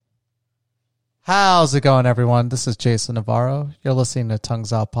How's it going, everyone? This is Jason Navarro. You're listening to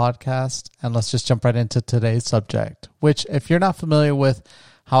Tongues Out Podcast, and let's just jump right into today's subject, which, if you're not familiar with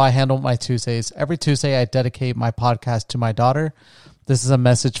how I handle my Tuesdays, every Tuesday I dedicate my podcast to my daughter. This is a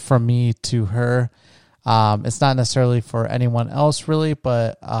message from me to her. It's not necessarily for anyone else, really,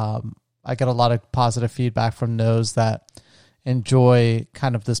 but I get a lot of positive feedback from those that enjoy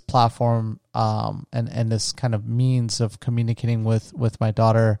kind of this platform and this kind of means of communicating with my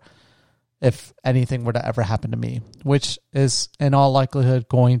daughter if anything were to ever happen to me, which is in all likelihood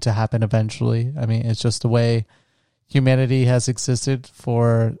going to happen eventually. I mean, it's just the way humanity has existed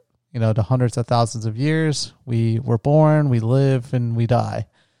for, the hundreds of thousands of years. We were born, we live, and we die.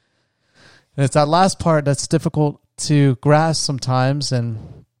 And it's that last part that's difficult to grasp sometimes.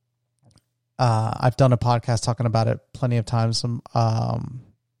 And I've done a podcast talking about it plenty of times.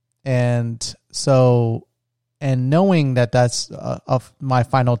 And knowing that that's of my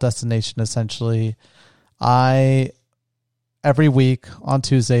final destination, essentially, I, every week on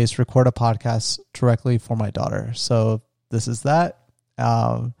Tuesdays, record a podcast directly for my daughter. So this is that.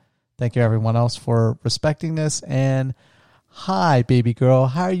 Thank you, everyone else, for respecting this. And hi, baby girl.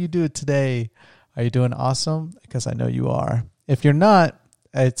 How are you doing today? Are you doing awesome? Because I know you are. If you're not,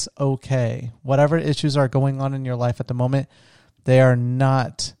 it's okay. Whatever issues are going on in your life at the moment, they are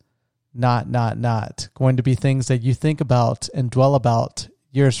not going to be things that you think about and dwell about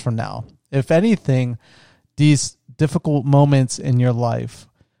years from now. If anything, these difficult moments in your life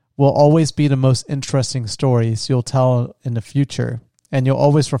will always be the most interesting stories you'll tell in the future, and you'll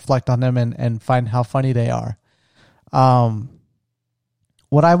always reflect on them and find how funny they are.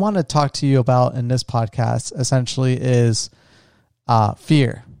 What I want to talk to you about in this podcast essentially is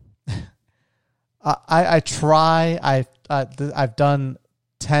fear. I've done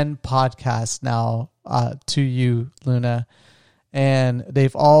 10 podcasts now to you, Luna, and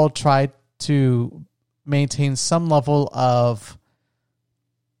they've all tried to maintain some level of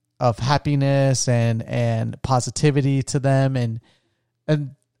happiness and positivity to them, and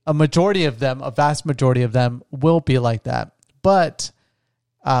a vast majority of them will be like that. But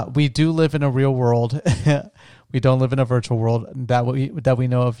we do live in a real world. We don't live in a virtual world that we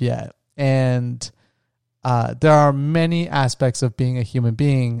know of yet. And there are many aspects of being a human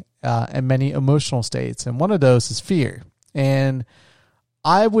being and many emotional states. And one of those is fear. And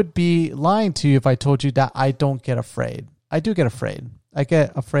I would be lying to you if I told you that I don't get afraid. I do get afraid. I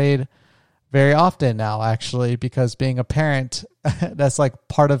get afraid very often now, actually, because being a parent, that's like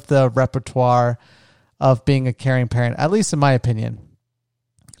part of the repertoire of being a caring parent, at least in my opinion.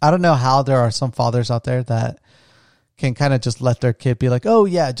 I don't know how there are some fathers out there that can kind of just let their kid be like, oh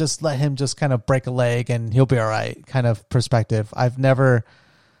yeah, just let him just kind of break a leg and he'll be all right kind of perspective. I've never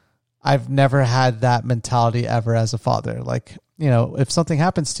had that mentality ever as a father. Like, if something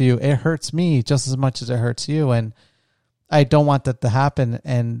happens to you, it hurts me just as much as it hurts you. And I don't want that to happen.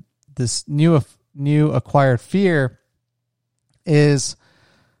 And this new acquired fear is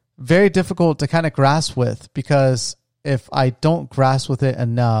very difficult to kind of grasp with, because if I don't grasp with it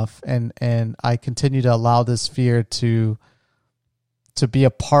enough and I continue to allow this fear to be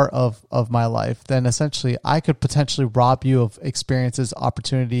a part of my life, then essentially I could potentially rob you of experiences,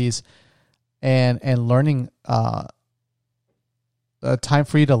 opportunities, and learning, a time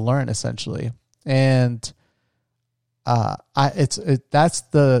for you to learn, essentially. And that's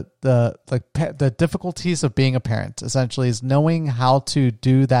the difficulties of being a parent, essentially, is knowing how to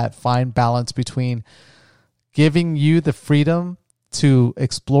do that fine balance between giving you the freedom to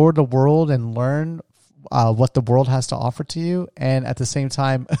explore the world and learn what the world has to offer to you, and at the same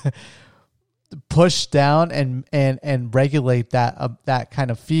time push down and regulate that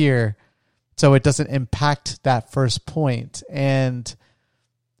kind of fear so it doesn't impact that first point. And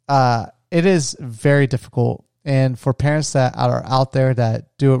it is very difficult. And for parents that are out there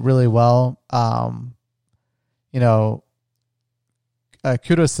that do it really well,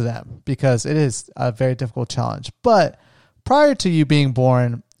 kudos to them, because it is a very difficult challenge. But prior to you being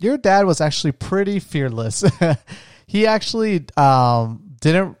born, your dad was actually pretty fearless. He actually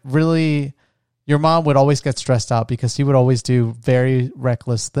didn't really... Your mom would always get stressed out because he would always do very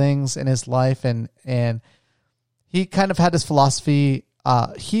reckless things in his life. And he kind of had this philosophy.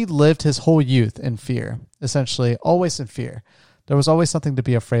 He lived his whole youth in fear, essentially, always in fear. There was always something to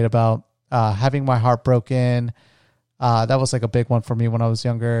be afraid about. Having my heart broken, that was like a big one for me when I was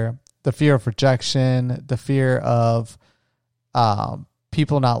younger. The fear of rejection, the fear of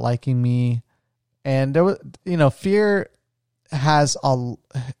people not liking me. And there was, fear has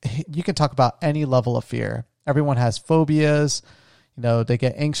you can talk about any level of fear. Everyone has phobias. They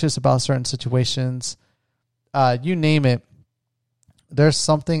get anxious about certain situations. You name it. There's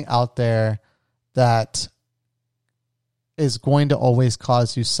something out there that is going to always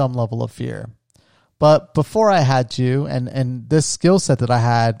cause you some level of fear. But before I had you, and this skill set that I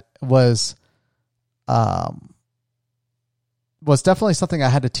had was definitely something I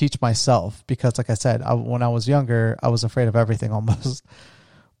had to teach myself, because like I said, when I was younger, I was afraid of everything almost.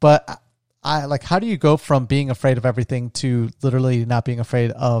 But how do you go from being afraid of everything to literally not being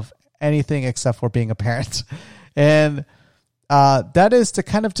afraid of anything except for being a parent? And that is to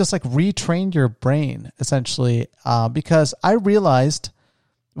kind of just like retrain your brain, essentially, because I realized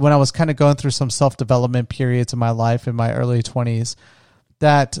when I was kind of going through some self-development periods in my life in my early 20s,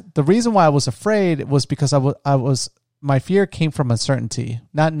 that the reason why I was afraid was because my fear came from uncertainty,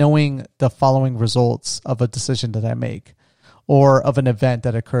 not knowing the following results of a decision that I make or of an event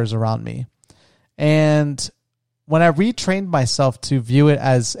that occurs around me. And when I retrained myself to view it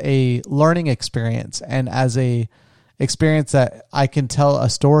as a learning experience and as a experience that I can tell a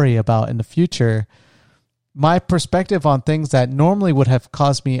story about in the future, my perspective on things that normally would have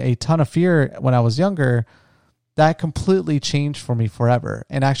caused me a ton of fear when I was younger, that completely changed for me forever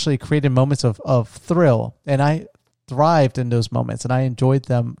and actually created moments of thrill. And I thrived in those moments and I enjoyed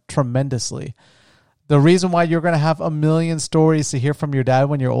them tremendously. The reason why you're going to have a million stories to hear from your dad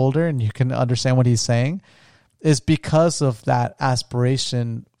when you're older and you can understand what he's saying is because of that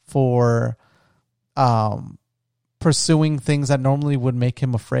aspiration for pursuing things that normally would make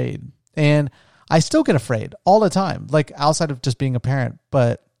him afraid. And I still get afraid all the time, like outside of just being a parent.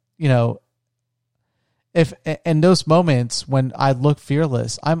 But, if in those moments when I look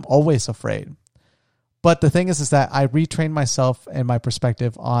fearless, I'm always afraid. But the thing is that I retrained myself and my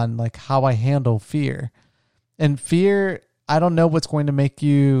perspective on like how I handle fear. And fear, I don't know what's going to make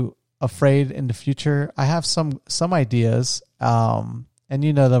you afraid in the future. I have some ideas, and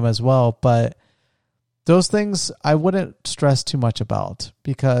you know them as well, but those things I wouldn't stress too much about,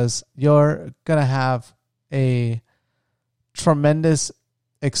 because you're going to have a tremendous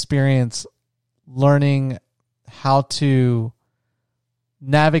experience learning how to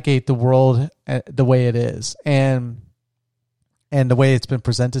navigate the world the way it is and the way it's been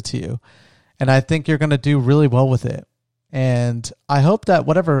presented to you. And I think you're going to do really well with it. And I hope that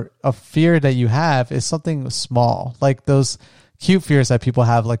whatever a fear that you have is something small, like those cute fears that people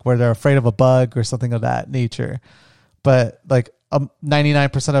have, like where they're afraid of a bug or something of that nature. But like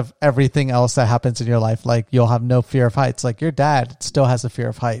 99% of everything else that happens in your life, like you'll have no fear of heights. Like your dad still has a fear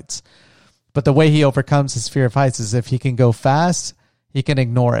of heights. But the way he overcomes his fear of heights is if he can go fast, he can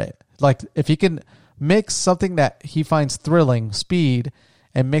ignore it. Like if he can mix something that he finds thrilling, speed,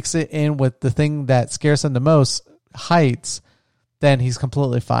 and mix it in with the thing that scares him the most, heights, then he's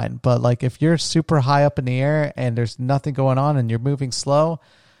completely fine. But like if you're super high up in the air and there's nothing going on and you're moving slow,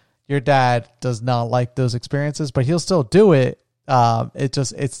 your dad does not like those experiences, but he'll still do it.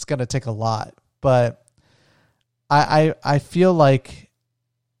 It's going to take a lot. But I feel like,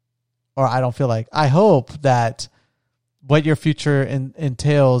 or I don't feel like, I hope that what your future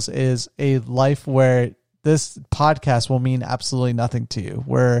entails is a life where this podcast will mean absolutely nothing to you,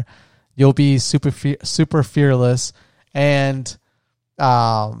 where you'll be super fearless, and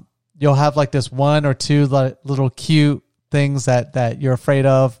you'll have like this one or two little cute things that you're afraid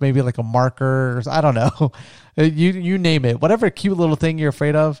of, maybe like a marker, or I don't know, you name it, whatever cute little thing you're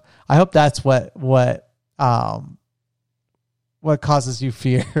afraid of. I hope that's what causes you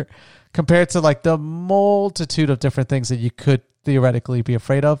fear compared to like the multitude of different things that you could theoretically be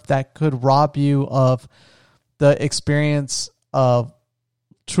afraid of that could rob you of the experience of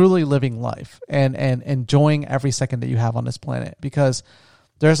truly living life and enjoying every second that you have on this planet, because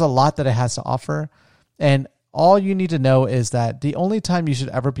there's a lot that it has to offer. And all you need to know is that the only time you should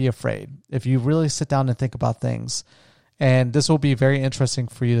ever be afraid, if you really sit down and think about things, and this will be very interesting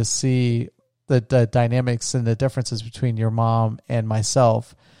for you to see the dynamics and the differences between your mom and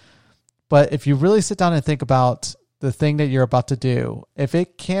myself. But if you really sit down and think about the thing that you're about to do, if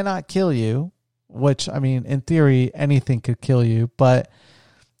it cannot kill you, which, I mean, in theory, anything could kill you, but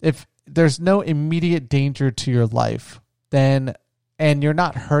if there's no immediate danger to your life, then, and you're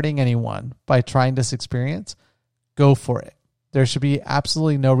not hurting anyone by trying this experience, go for it. There should be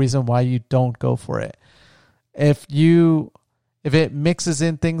absolutely no reason why you don't go for it. If it mixes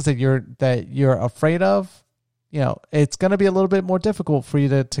in things that you're afraid of, it's going to be a little bit more difficult for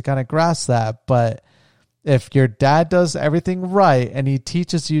you to kind of grasp that. But if your dad does everything right and he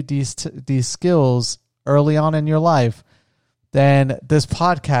teaches you these skills early on in your life, then this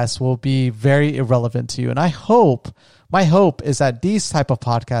podcast will be very irrelevant to you. And my hope is that these type of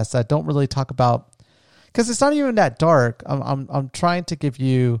podcasts that don't really talk about, because it's not even that dark. I'm trying to give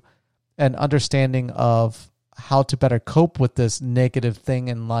you an understanding of how to better cope with this negative thing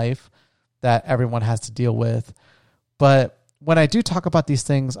in life that everyone has to deal with. But when I do talk about these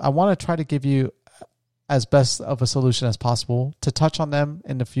things, I want to try to give you as best of a solution as possible to touch on them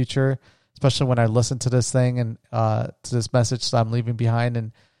in the future, especially when I listen to this thing and to this message that I'm leaving behind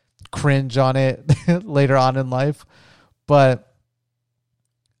and cringe on it later on in life. But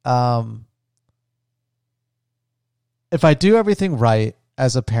if I do everything right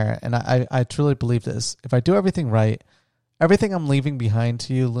as a parent, and I truly believe this, if I do everything right, everything I'm leaving behind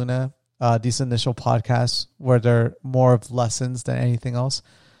to you, Luna, these initial podcasts where they're more of lessons than anything else,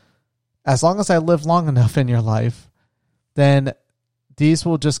 as long as I live long enough in your life, then these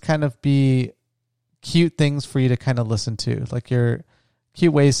will just kind of be cute things for you to kind of listen to, like your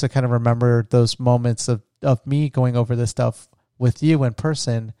cute ways to kind of remember those moments of me going over this stuff with you in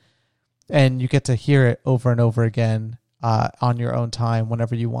person, and you get to hear it over and over again on your own time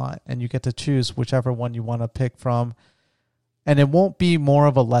whenever you want, and you get to choose whichever one you want to pick from. And it won't be more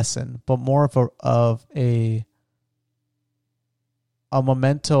of a lesson, but more of a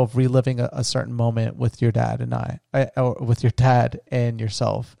memento of reliving a certain moment with your dad and or with your dad and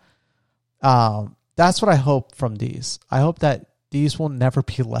yourself. That's what I hope from these. I hope that these will never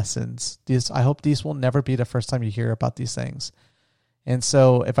be lessons. I hope these will never be the first time you hear about these things. And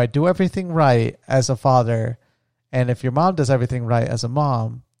so if I do everything right as a father, and if your mom does everything right as a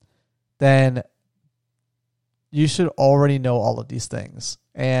mom, then you should already know all of these things.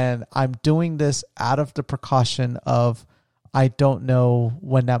 And I'm doing this out of the precaution of I don't know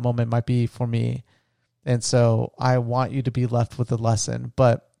when that moment might be for me. And so I want you to be left with a lesson.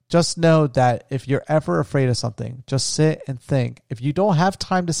 But just know that if you're ever afraid of something, just sit and think. If you don't have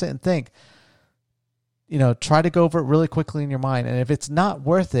time to sit and think, try to go over it really quickly in your mind. And if it's not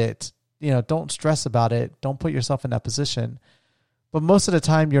worth it, don't stress about it. Don't put yourself in that position. But most of the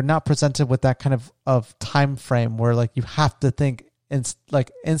time, you're not presented with that kind of time frame where like you have to think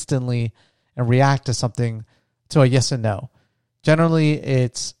instantly and react to something, to a yes and no. Generally,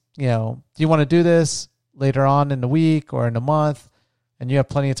 it's, do you want to do this later on in the week or in a month? And you have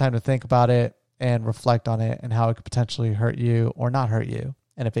plenty of time to think about it and reflect on it and how it could potentially hurt you or not hurt you.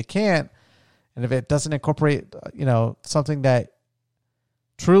 And if it can't, and if it doesn't incorporate, something that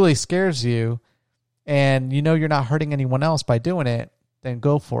truly scares you, and you're not hurting anyone else by doing it, then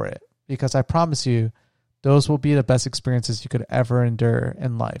go for it. Because I promise you, those will be the best experiences you could ever endure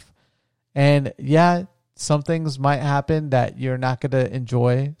in life. And yeah, some things might happen that you're not going to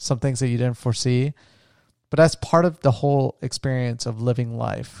enjoy, some things that you didn't foresee, but that's part of the whole experience of living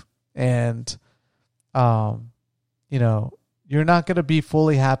life. And, you're not going to be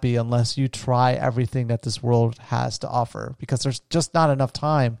fully happy unless you try everything that this world has to offer, because there's just not enough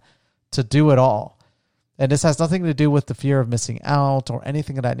time to do it all. And this has nothing to do with the fear of missing out or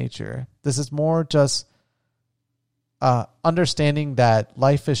anything of that nature. This is more just understanding that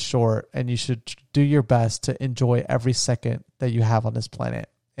life is short and you should do your best to enjoy every second that you have on this planet.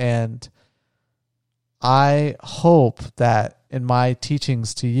 And I hope that in my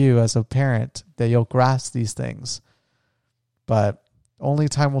teachings to you as a parent that you'll grasp these things. But only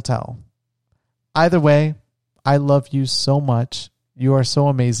time will tell. Either way, I love you so much. You are so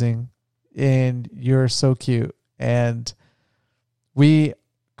amazing. And you're so cute. And we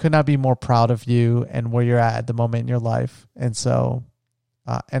could not be more proud of you and where you're at the moment in your life. And so,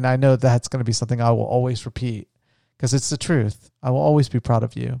 and I know that's going to be something I will always repeat because it's the truth. I will always be proud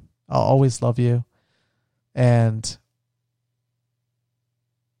of you. I'll always love you. And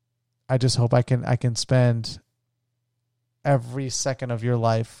I just hope I can spend every second of your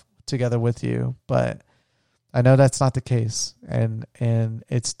life together with you. But I know that's not the case, and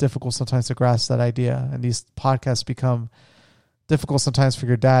it's difficult sometimes to grasp that idea. And these podcasts become difficult sometimes for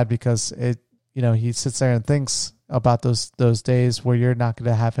your dad because he sits there and thinks about those days where you're not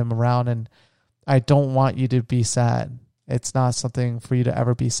going to have him around. And I don't want you to be sad. It's not something for you to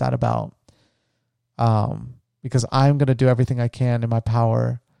ever be sad about. Because I'm going to do everything I can in my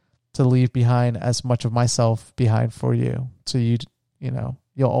power to leave behind as much of myself behind for you. So you'll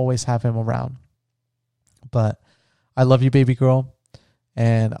always have him around. But I love you, baby girl,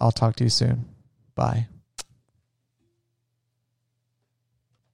 and I'll talk to you soon. Bye.